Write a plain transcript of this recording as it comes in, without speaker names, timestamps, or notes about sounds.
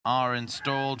are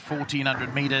installed.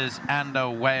 1,400 metres and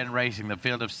away and racing. The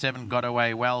field of 7 got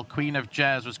away well. Queen of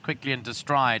Jazz was quickly into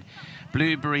stride.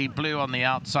 Blueberry Blue on the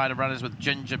outside of runners with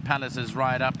Ginger Palace's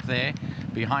right up there.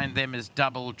 Behind them is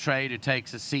Double Trade, who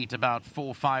takes a seat about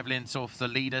 4-5 lengths off the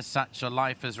leader.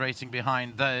 Suchalife is racing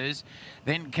behind those.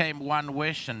 Then came One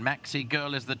Wish, and Maxi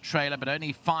Girl is the trailer, but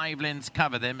only 5 lengths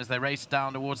cover them as they race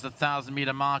down towards the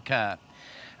 1,000-metre marker.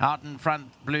 Out in front,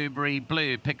 Blueberry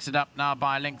Blue picks it up now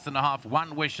by a length and a half.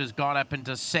 One Wish has gone up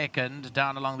into second.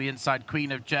 Down along the inside,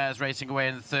 Queen of Jazz racing away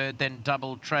in third. Then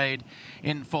Double Trade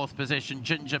in fourth position.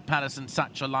 Ginger Palace and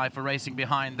Suchalife are racing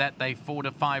behind that. They 4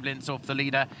 to 5 lengths off the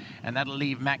leader. And that'll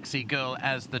leave Maxi Girl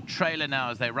as the trailer now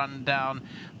as they run down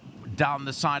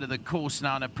the side of the course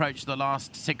now and approach the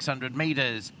last 600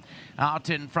 metres. Out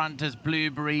in front is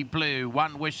Blueberry Blue.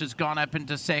 One Wish has gone up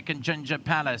into second. Ginger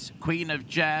Palace. Queen of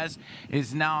Jazz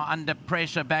is now under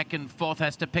pressure back and forth.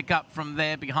 Has to pick up from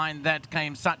there. Behind that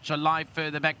came Suchalife.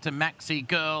 Further back to Maxi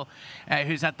Girl,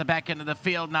 who's at the back end of the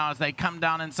field now as they come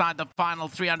down inside the final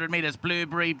 300 metres.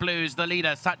 Blueberry Blue's the leader.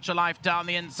 Suchalife down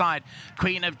the inside.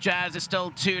 Queen of Jazz is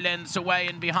still 2 lengths away,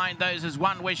 and behind those is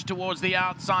One Wish towards the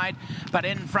outside. But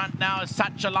in front now is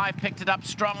Suchalife. Picked it up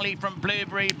strongly from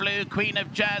Blueberry Blue. Queen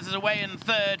of Jazz is away in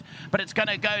third, but it's going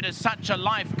to go to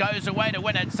Suchalife. Goes away to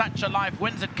win it. Suchalife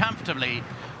wins it comfortably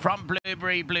from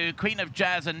Blueberry Blue. Queen of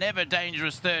Jazz, a never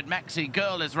dangerous third. Maxi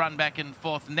Girl has run back in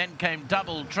fourth, and then came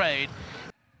Double Trade.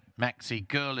 Maxi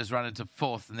Girl has run into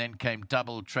fourth, and then came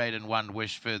Double Trade and One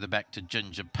Wish further back to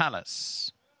Ginger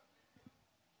Palace.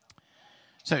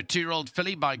 So, 2-year-old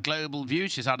filly by Global View.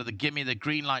 She's out of the Gimme the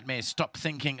Green Light mare. Stop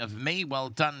Thinking of Me. Well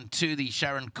done to the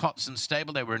Sharon Kotson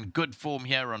stable. They were in good form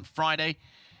here on Friday,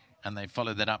 and they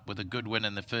followed that up with a good win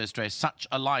in the first race.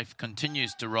 Suchalife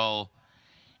continues to roll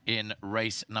in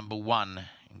race number 1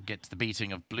 and gets the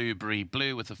beating of Blueberry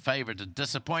Blue with a favourite, a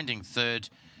disappointing third.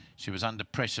 She was under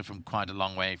pressure from quite a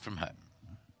long way from home.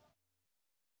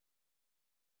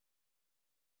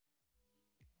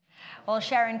 Well,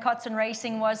 Sharon Kotson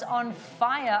Racing was on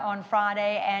fire on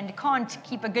Friday and can't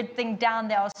keep a good thing down.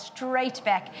 They are straight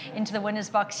back into the winner's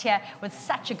box here with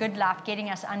such a good life, getting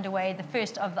us underway the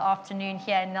first of the afternoon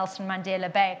here in Nelson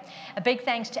Mandela Bay. A big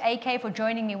thanks to AK for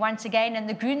joining me once again, and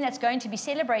the groom that's going to be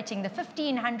celebrating the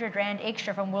 1,500 Rand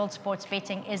extra from World Sports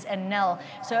Betting is Anel.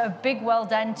 So a big well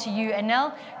done to you,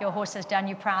 Anel. Your horse has done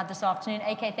you proud this afternoon.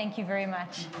 AK, thank you very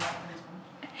much.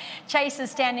 Chase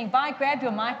is standing by. Grab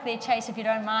your mic there, Chase, if you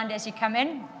don't mind, as you come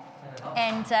in.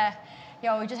 And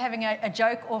yeah, we're just having a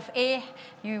joke off air.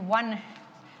 You won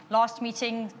last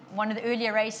meeting, one of the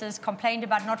earlier races, complained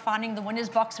about not finding the winner's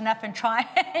box enough and try.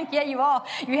 And here you are.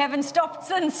 You haven't stopped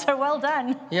since, so well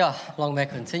done. Yeah, long may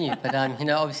continue. But, you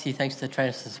know, obviously, thanks to the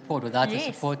trainers' support. Without the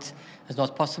support, it's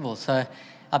not possible. So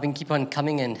I've been keep on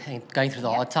coming and going through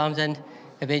the hard times, and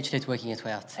eventually it's working its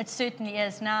way out. It certainly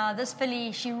is. Now, this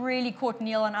filly, she really caught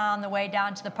Neil and I on the way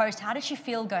down to the post. How did she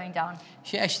feel going down?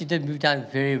 She actually did move down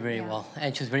very, very well.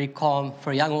 And she was very calm.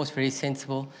 For a young horse, very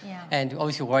sensible. Yeah. And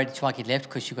obviously worried that she might get left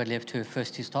because she got left to her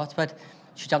first 2 starts. But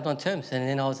she jumped on terms. And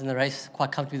then I was in the race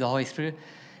quite comfortably the whole way through.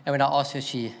 And when I asked her,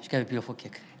 she gave a beautiful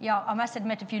kick. Yeah, I must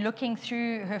admit, if you're looking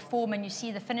through her form and you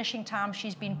see the finishing time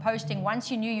she's been posting,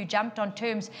 once you knew you jumped on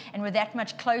terms and were that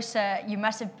much closer, you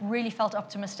must have really felt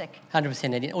optimistic.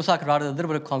 100%. And also, I could ride with a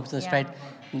little bit of confidence straight,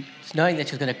 knowing that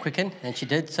she was going to quicken, and she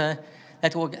did. So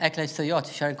that's all accolades to the yacht,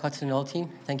 to Sharon Kotson and the whole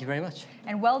team. Thank you very much.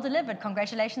 And well delivered.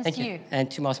 Congratulations to you. And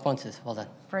to my sponsors. Well done.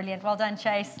 Brilliant. Well done,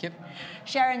 Chase. Thank you.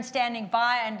 Sharon's standing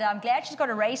by, and I'm glad she's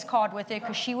got a race card with her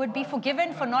because she would be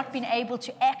forgiven for not being able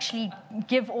to actually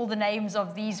give all the names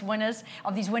of these winners,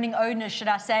 of these winning owners, should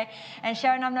I say. And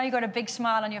Sharon, I know you've got a big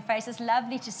smile on your face. It's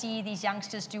lovely to see these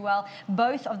youngsters do well.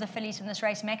 Both of the fillies in this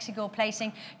race, Maxi Girl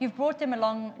placing, you've brought them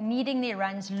along, needing their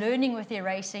runs, learning with their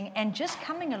racing, and just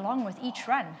coming along with each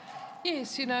run.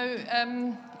 Yes, you know,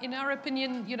 in our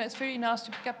opinion, you know, it's very nice to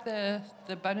pick up the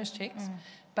bonus checks.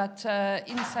 But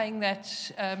in saying that,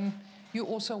 you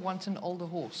also want an older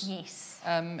horse. Yes.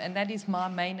 And that is my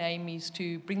main aim, is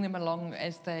to bring them along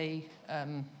as they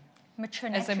mature,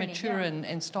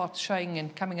 and start showing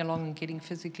and coming along and getting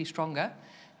physically stronger.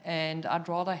 And I'd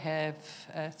rather have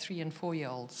 3- and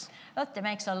 4-year-olds. That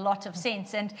makes a lot of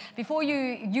sense. And before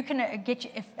you can get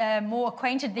more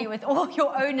acquainted there with all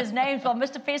your owners' names, while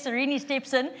Mr. Pesarini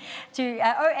steps in to,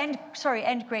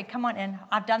 and Greg, come on in.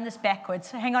 I've done this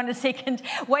backwards. Hang on a second.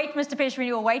 Wait, Mr.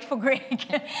 Pesarini, or wait for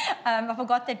Greg. I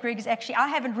forgot that Greg is actually, I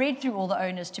haven't read through all the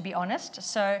owners, to be honest.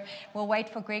 So we'll wait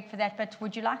for Greg for that. But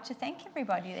would you like to thank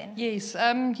everybody then? Yes.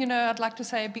 You know, I'd like to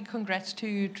say a big congrats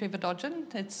to Trevor Dodgen.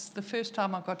 It's the first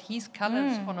time I got his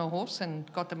colours on a horse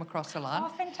and got them across the line. Oh,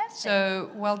 fantastic. So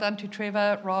well done to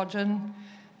Trevor, Rajan,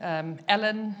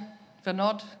 Alan,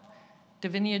 Vanod,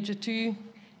 Davinia Jatu,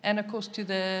 and of course to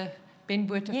the Ben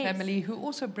Buerter family, who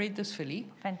also bred this filly.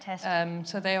 Fantastic.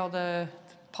 So they are the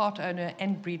part owner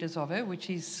and breeders of her, which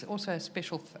is also a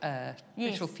special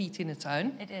feat in its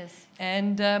own. It is.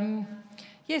 And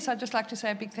yes, I'd just like to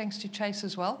say a big thanks to Chase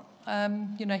as well.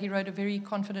 You know, he rode a very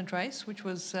confident race, which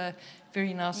was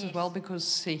very nice as well,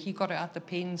 because he got her out the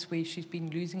pens where she's been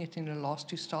losing it in the last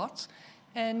 2 starts.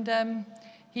 And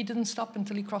he didn't stop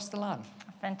until he crossed the line.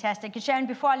 Fantastic. Sharon,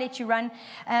 before I let you run,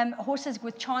 horses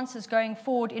with chances going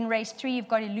forward in race 3, you've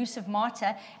got Elusive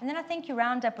Martyr, and then I think you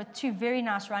round up with 2 very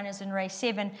nice runners in race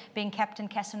 7, being Captain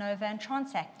Casanova and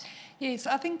Transact. Yes,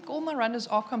 I think all my runners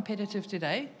are competitive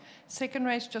today. Second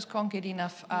race just can't get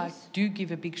enough. I do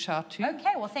give a big shout to.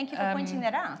 Okay, well, thank you for pointing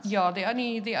that out. Yeah, the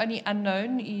only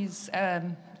unknown is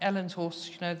Alan's horse,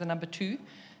 you know, the number 2.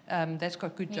 That's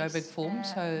got good Joburg form,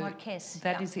 so Marquez,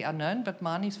 that is the unknown, but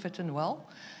mine is fit and well.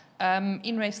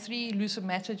 In race 3, Elusive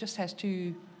Matter just has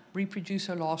to reproduce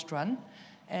her last run,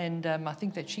 and I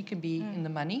think that she can be in the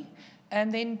money.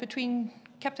 And then between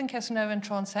Captain Casanova and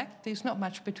Transact, there's not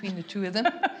much between the 2 of them.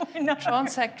 No.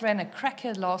 Transact ran a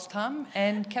cracker last time,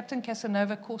 and Captain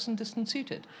Casanova course and distance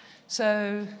suited.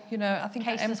 So, you know, I think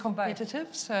I am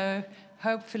competitive, so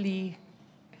hopefully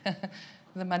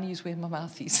the money is where my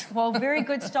mouth is. Well, very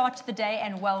good start to the day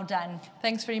and well done.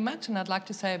 Thanks very much, and I'd like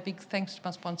to say a big thanks to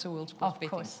my sponsor, World Sports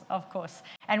Betting. Of course.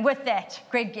 And with that,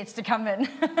 Greg gets to come in.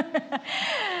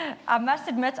 I must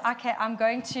admit, I'm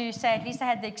going to say at least I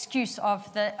had the excuse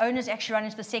of the owners actually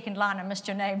running to the second line. I missed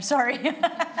your name, sorry.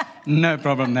 No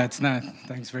problem,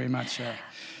 thanks very much.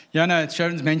 Yeah, no,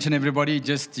 Sharon's mentioned everybody,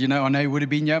 just, you know, I know he would have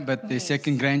been here, but their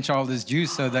second grandchild is due,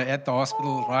 so they're at the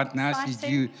hospital right now. Exciting. She's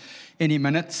due any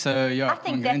minute, so yeah, I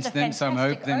think that's a them. So I'm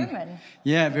hoping, omen.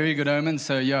 Yeah, very good omen.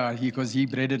 So yeah, because he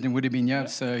bred it and would have been here,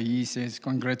 so he says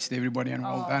congrats to everybody and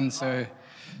well done. So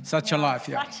such a life,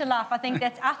 yeah. Such a life. I think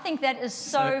that is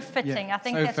so fitting. Yeah, I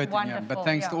think so that's fitting, wonderful. Yeah. But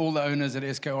thanks to all the owners at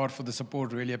SKR for the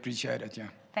support. Really appreciate it. Yeah.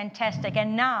 Fantastic.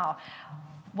 And now,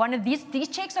 one of these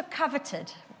checks are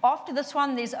coveted. After this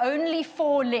one, there's only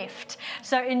 4 left.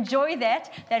 So enjoy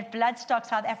that. That Bloodstock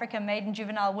South Africa Maiden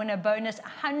Juvenile winner bonus,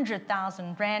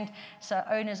 100,000 Rand. So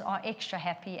owners are extra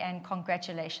happy, and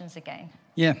congratulations again.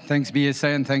 Yeah, thanks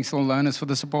BSA, and thanks to all the owners for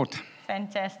the support.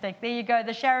 Fantastic. There you go,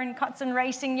 the Sharon Kotzen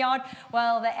Racing Yard.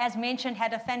 Well, they, as mentioned,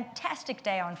 had a fantastic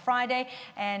day on Friday,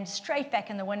 and straight back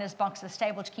in the winner's box, the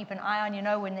stable to keep an eye on. You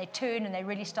know, when they turn and they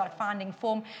really start finding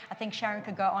form, I think Sharon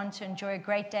could go on to enjoy a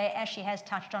great day, as she has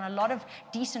touched on a lot of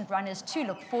decent runners to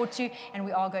look forward to, and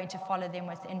we are going to follow them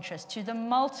with interest. To the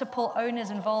multiple owners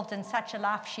involved in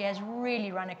Suchalife, she has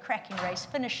really run a cracking race,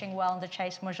 finishing well in the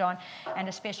Chase Mojan, and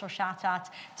a special shout out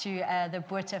to the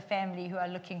Buerter family, who are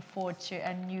looking forward to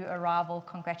a new arrival.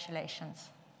 Congratulations.